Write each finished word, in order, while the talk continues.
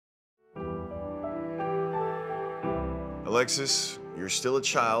Alexis, you're still a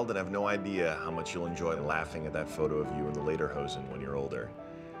child and have no idea how much you'll enjoy laughing at that photo of you in the lederhosen when you're older.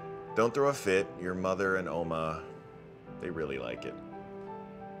 Don't throw a fit. Your mother and Oma, they really like it.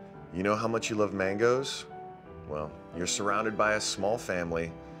 You know how much you love mangoes? Well, you're surrounded by a small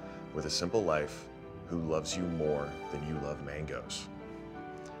family with a simple life who loves you more than you love mangoes.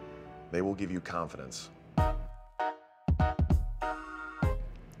 They will give you confidence.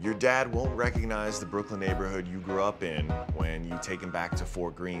 Your dad won't recognize the Brooklyn neighborhood you grew up in when you take him back to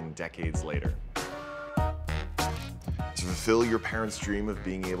Fort Greene decades later. To fulfill your parents' dream of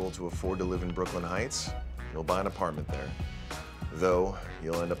being able to afford to live in Brooklyn Heights, you'll buy an apartment there. Though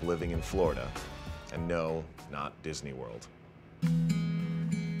you'll end up living in Florida, and no, not Disney World.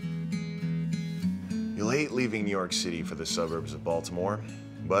 You'll hate leaving New York City for the suburbs of Baltimore,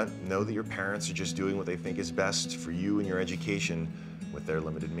 but know that your parents are just doing what they think is best for you and your education with their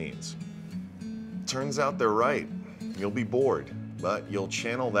limited means. Turns out they're right. You'll be bored, but you'll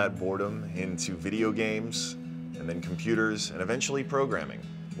channel that boredom into video games, and then computers, and eventually programming,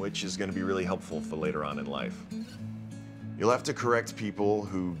 which is going to be really helpful for later on in life. You'll have to correct people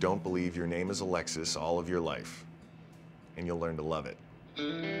who don't believe your name is Alexis all of your life, and you'll learn to love it.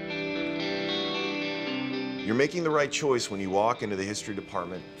 You're making the right choice when you walk into the history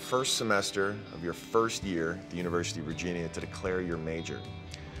department first semester of your first year at the University of Virginia to declare your major,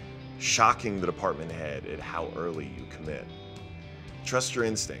 shocking the department head at how early you commit. Trust your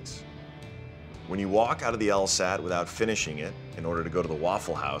instincts. When you walk out of the LSAT without finishing it in order to go to the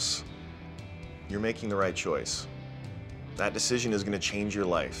Waffle House, you're making the right choice. That decision is going to change your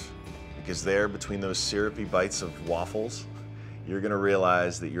life, because there, between those syrupy bites of waffles, you're going to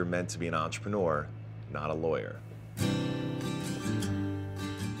realize that you're meant to be an entrepreneur, not a lawyer.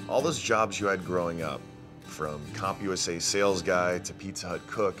 All those jobs you had growing up, from CompUSA sales guy to Pizza Hut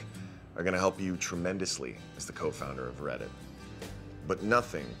cook, are going to help you tremendously as the co-founder of Reddit. But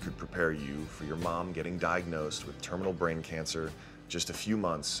nothing could prepare you for your mom getting diagnosed with terminal brain cancer just a few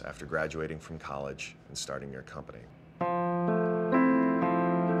months after graduating from college and starting your company.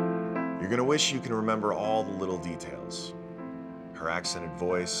 You're going to wish you can remember all the little details. Her accented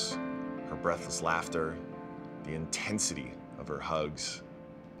voice, her breathless laughter, the intensity of her hugs,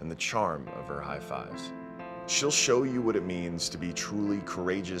 and the charm of her high fives. She'll show you what it means to be truly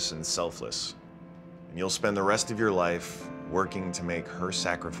courageous and selfless, and you'll spend the rest of your life working to make her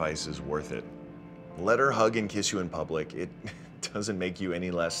sacrifices worth it. Let her hug and kiss you in public. It doesn't make you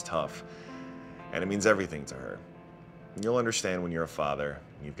any less tough, and it means everything to her. And you'll understand when you're a father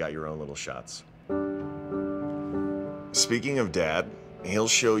and you've got your own little shots. Speaking of Dad, he'll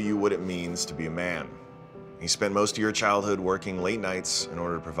show you what it means to be a man. He spent most of your childhood working late nights in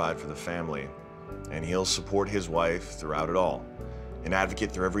order to provide for the family, and he'll support his wife throughout it all, an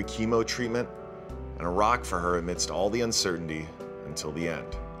advocate through every chemo treatment, and a rock for her amidst all the uncertainty until the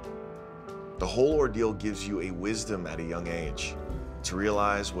end. The whole ordeal gives you a wisdom at a young age to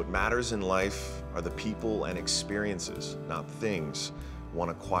realize what matters in life are the people and experiences, not things, one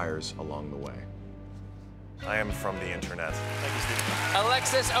acquires along the way. I am from the internet. Thank you, Steve.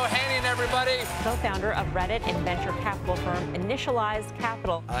 Alexis Ohanian, everybody. Co-founder of Reddit and venture capital firm Initialized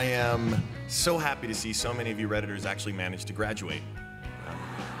Capital. I am so happy to see so many of you Redditors actually manage to graduate.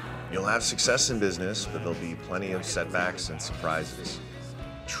 You'll have success in business, but there'll be plenty of setbacks and surprises.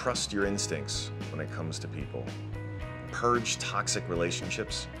 Trust your instincts when it comes to people. Purge toxic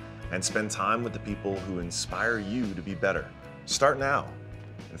relationships and spend time with the people who inspire you to be better. Start now.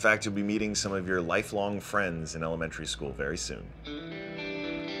 In fact, you'll be meeting some of your lifelong friends in elementary school very soon.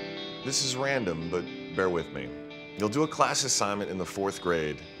 This is random, but bear with me. You'll do a class assignment in the 4th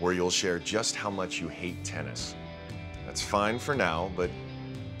grade where you'll share just how much you hate tennis. That's fine for now, but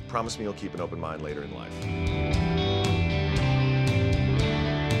promise me you'll keep an open mind later in life.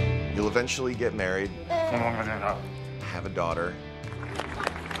 You'll eventually get married, have a daughter,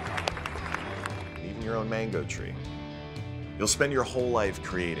 and even your own mango tree. You'll spend your whole life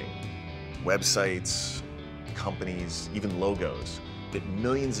creating websites, companies, even logos that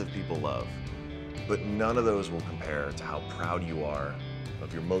millions of people love, but none of those will compare to how proud you are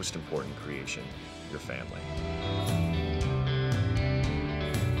of your most important creation, your family.